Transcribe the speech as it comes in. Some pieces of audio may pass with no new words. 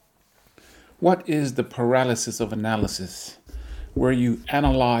What is the paralysis of analysis? Where you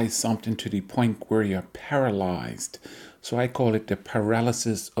analyze something to the point where you're paralyzed. So I call it the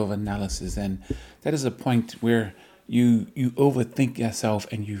paralysis of analysis. And that is a point where you overthink yourself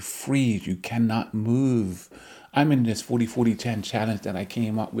and you freeze. You cannot move. I'm in this 40-40-10 challenge that I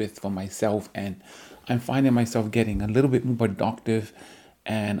came up with for myself, and I'm finding myself getting a little bit more productive,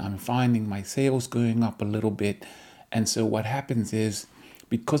 and I'm finding my sales going up a little bit. And so what happens is,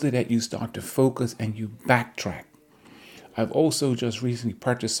 because of that, you start to focus and you backtrack. I've also just recently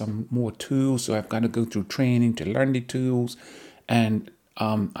purchased some more tools, so I've got to go through training to learn the tools, and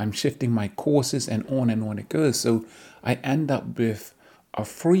I'm shifting my courses and on it goes. So I end up with a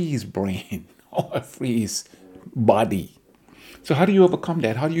freeze brain or a freeze body. So how do you overcome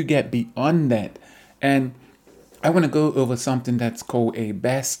that? How do you get beyond that? And I want to go over something that's called a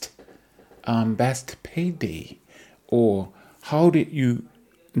best payday, or how did you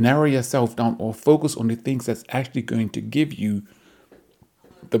narrow yourself down or focus on the things that's actually going to give you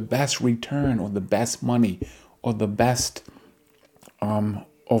the best return, or the best money, or the best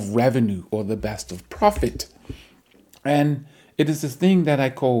of revenue, or the best of profit. And it is this thing that I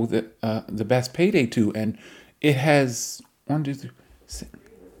call the best payday tool, and it has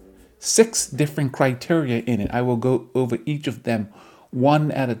 6 different criteria in it. I will go over each of them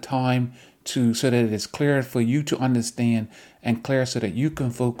one at a time so that it is clear for you to understand, and clear so that you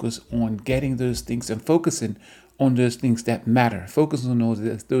can focus on getting those things and focusing on those things that matter. Focus on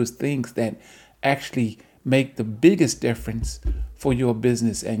those things that actually make the biggest difference for your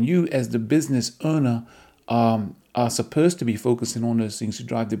business. And you, as the business owner, are supposed to be focusing on those things to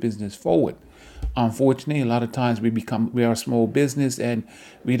drive the business forward. Unfortunately, a lot of times we are a small business, and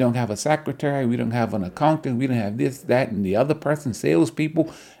we don't have a secretary, we don't have an accountant, we don't have this, that, and the other person,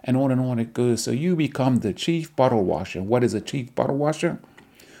 salespeople, and on it goes. So you become the chief bottle washer. What is a chief bottle washer?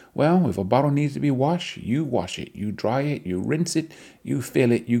 Well, if a bottle needs to be washed, you wash it, you dry it, you rinse it, you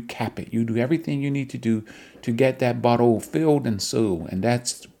fill it, you cap it. You do everything you need to do to get that bottle filled and sold, and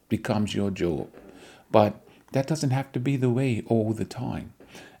that becomes your job. But that doesn't have to be the way all the time.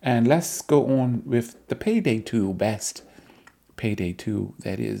 And let's go on with the payday tool, best payday tool,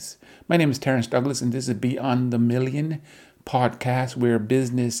 that is. My name is Terrence Douglas, and this is Beyond the Million podcast, where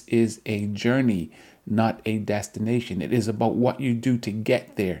business is a journey, not a destination. It is about what you do to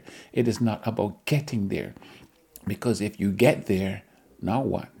get there. It is not about getting there. Because if you get there, now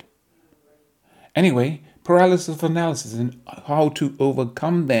what? Anyway, paralysis of analysis and how to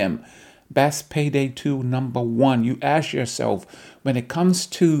overcome them. Best payday tool number 1. You ask yourself, when it comes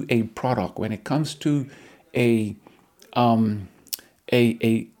to a product, when it comes to not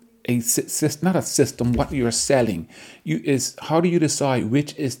a system, what you're selling, how do you decide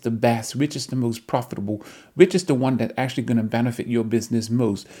which is the best, which is the most profitable, which is the one that actually going to benefit your business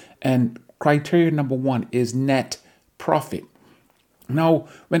most? And criteria number 1 is net profit. Now,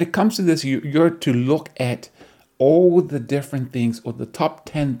 when it comes to this, you're to look at all the different things, or the top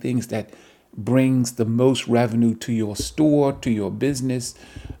 10 things that brings the most revenue to your store, to your business,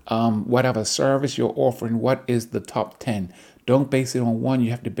 whatever service you're offering. What is the top 10? Don't base it on one. You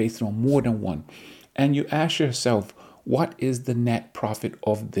have to base it on more than one. And you ask yourself, what is the net profit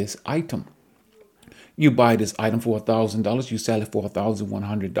of this item? You buy this item for $1,000. You sell it for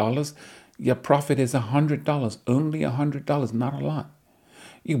 $1,100. Your profit is $100, only $100, not a lot.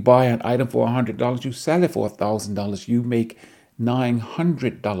 You buy an item for $100, you sell it for $1,000, you make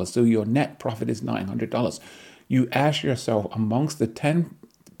 $900. So your net profit is $900. You ask yourself, amongst the 10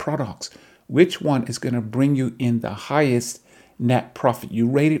 products, which one is going to bring you in the highest net profit? You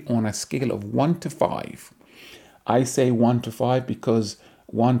rate it on a scale of 1 to 5. I say 1 to 5 because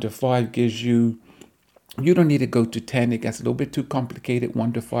 1 to 5 gives you don't need to go to 10. It gets a little bit too complicated.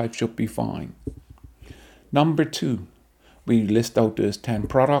 1 to 5 should be fine. Number 2. We list out those 10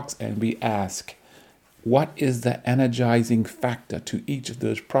 products and we ask, what is the energizing factor to each of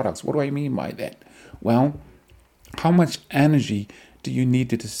those products? What do I mean by that? Well, how much energy do you need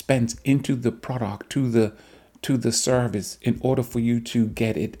to dispense into the product, to the service, in order for you to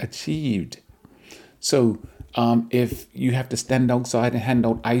get it achieved? So if you have to stand outside and hand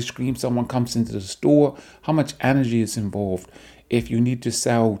out ice cream, someone comes into the store, how much energy is involved? If you need to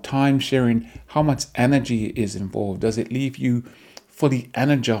sell time sharing, how much energy is involved? Does it leave you fully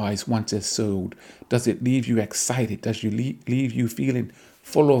energized once it's sold? Does it leave you excited? Does it leave you feeling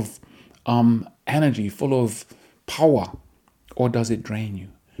full of energy, full of power? Or does it drain you?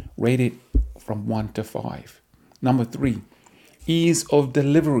 Rate it from 1 to 5. Number 3, ease of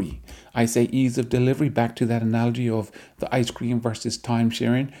delivery. I say ease of delivery, back to that analogy of the ice cream versus time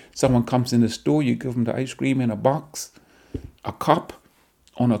sharing. Someone comes in the store, you give them the ice cream in a box, a cup,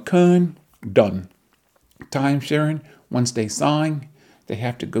 on a cone, Done. Time sharing, once they sign, they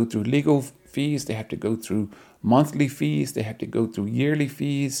have to go through legal fees, they have to go through monthly fees, they have to go through yearly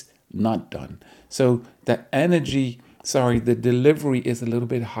fees. Not done. So the delivery is a little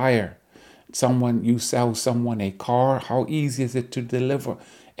bit higher. You sell someone a car, how easy is it to deliver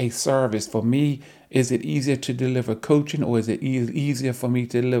a service? For me, is it easier to deliver coaching, or is it easier for me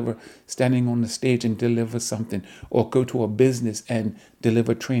to deliver standing on the stage and deliver something, or go to a business and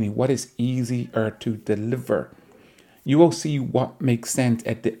deliver training? What is easier to deliver? You will see what makes sense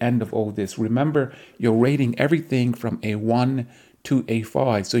at the end of all this. Remember, you're rating everything from a 1 to a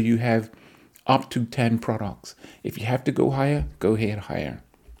 5. So you have up to 10 products. If you have to go higher, go ahead higher.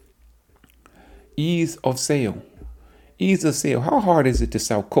 Ease of sale. Ease of sale. How hard is it to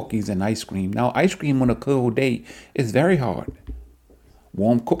sell cookies and ice cream? Now, ice cream on a cold day is very hard.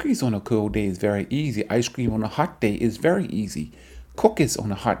 Warm cookies on a cold day is very easy. Ice cream on a hot day is very easy. Cookies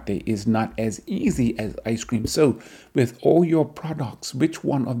on a hot day is not as easy as ice cream. So with all your products, which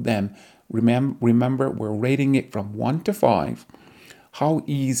one of them, remember we're rating it from 1 to 5. How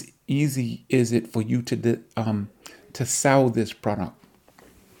easy is it for you to sell this product?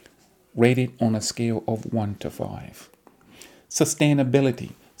 Rate it on a scale of 1 to 5.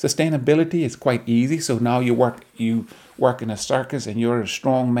 Sustainability. Sustainability is quite easy. So now you work in a circus and you're a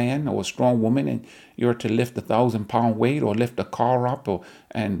strong man or a strong woman and you're to lift 1,000-pound weight or lift a car up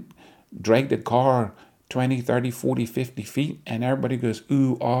and drag the car 20, 30, 40, 50 feet, and everybody goes,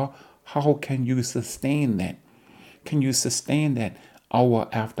 ooh, ah. How can you sustain that? Can you sustain that hour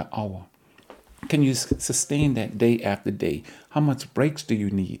after hour? Can you sustain that day after day? How much breaks do you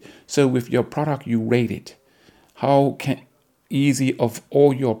need? So with your product, you rate it. Easy of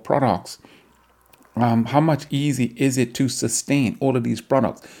all your products, how much easy is it to sustain all of these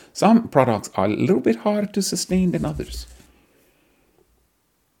products? Some products are a little bit harder to sustain than others.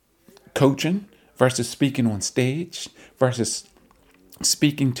 Coaching versus speaking on stage versus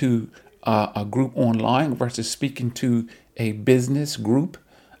speaking to a group online versus speaking to a business group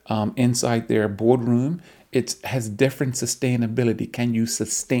inside their boardroom. It has different sustainability. Can you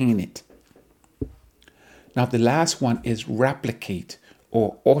sustain it? Now, the last one is replicate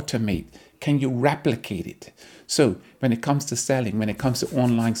or automate. Can you replicate it? So when it comes to selling, when it comes to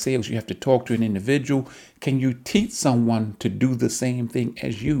online sales, you have to talk to an individual. Can you teach someone to do the same thing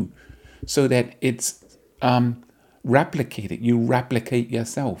as you so that it's replicated? You replicate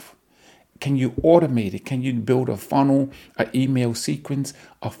yourself. Can you automate it? Can you build a funnel, an email sequence,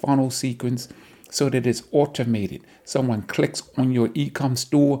 a funnel sequence so that it's automated? Someone clicks on your e-com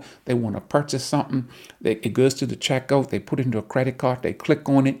store, they want to purchase something, it goes to the checkout, they put it into a credit card, they click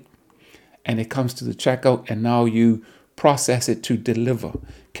on it, and it comes to the checkout, and now you process it to deliver.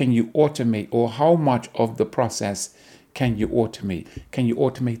 Can you automate, or how much of the process can you automate? Can you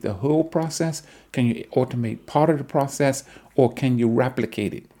automate the whole process? Can you automate part of the process, or can you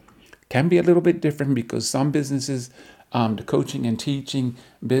replicate it? Can be a little bit different because some businesses, the coaching and teaching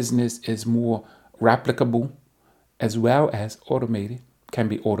business is more replicable as well as automated, can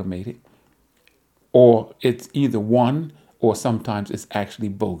be automated, or it's either one or sometimes it's actually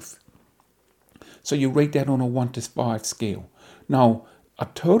both. So you rate that on a 1 to 5 scale. Now, a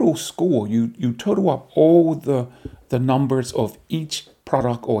total score, you total up all the numbers of each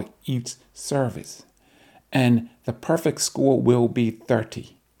product or each service. And the perfect score will be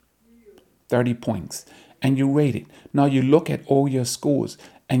 30 points. And you rate it. Now you look at all your scores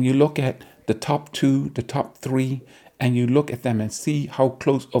and you look at the top 2, the top 3, and you look at them and see how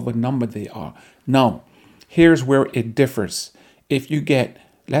close of a number they are. Now, here's where it differs. If you get,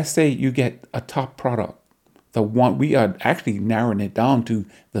 let's say you get a top product, the one, we are actually narrowing it down to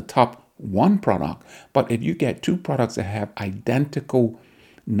the top 1 product. But if you get 2 products that have identical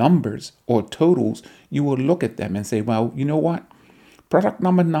numbers or totals, you will look at them and say, well, you know what? Product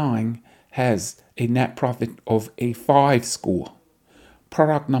number 9 has a net profit of a 5 score.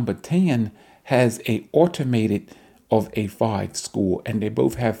 Product number 10 has a automated of a 5 score, and they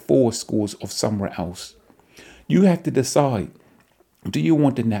both have 4 scores of somewhere else. You have to decide, do you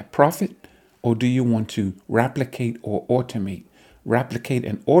want the net profit or do you want to replicate or automate? Replicate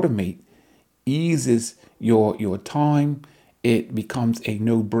and automate eases your time. It becomes a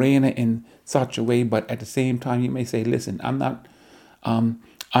no-brainer in such a way, but at the same time, you may say, listen,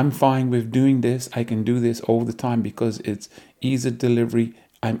 I'm fine with doing this. I can do this all the time because it's ease of delivery.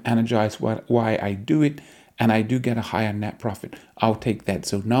 I'm energized why I do it, and I do get a higher net profit. I'll take that.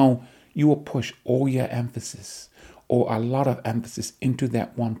 So now you will push all your emphasis or a lot of emphasis into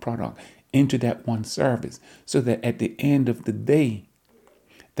that one product, into that one service, so that at the end of the day,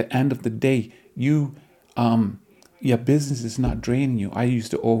 you your business is not draining you. I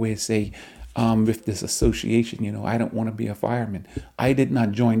used to always say, with this association. I don't want to be a fireman. I did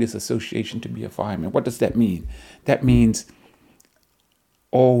not join this association to be a fireman. What does that mean? That means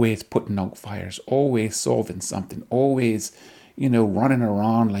always putting out fires, always solving something, always, running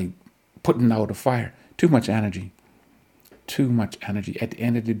around like putting out a fire. Too much energy. Too much energy. At the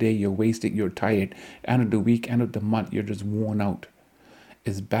end of the day, you're wasted, you're tired. End of the week, end of the month, you're just worn out.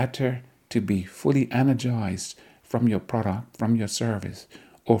 It's better to be fully energized from your product, from your service,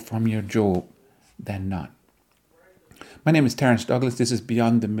 or from your job than not. My name is Terrence Douglas. This is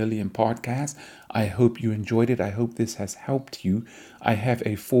Beyond the Million podcast. I hope you enjoyed it. I hope this has helped you. I have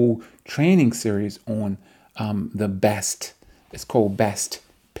a full training series on the best. It's called Best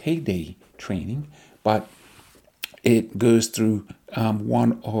Payday Training, but it goes through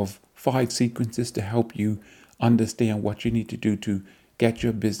one of 5 sequences to help you understand what you need to do to get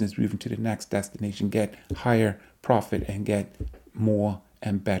your business moving to the next destination, get higher profit, and get more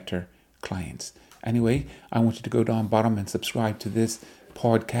and better clients. Anyway, I want you to go down bottom and subscribe to this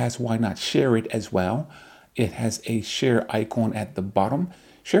podcast. Why not share it as well? It has a share icon at the bottom.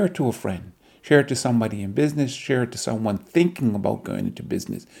 Share it to a friend. Share it to somebody in business. Share it to someone thinking about going into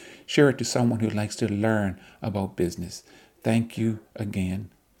business. Share it to someone who likes to learn about business. Thank you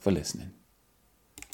again for listening.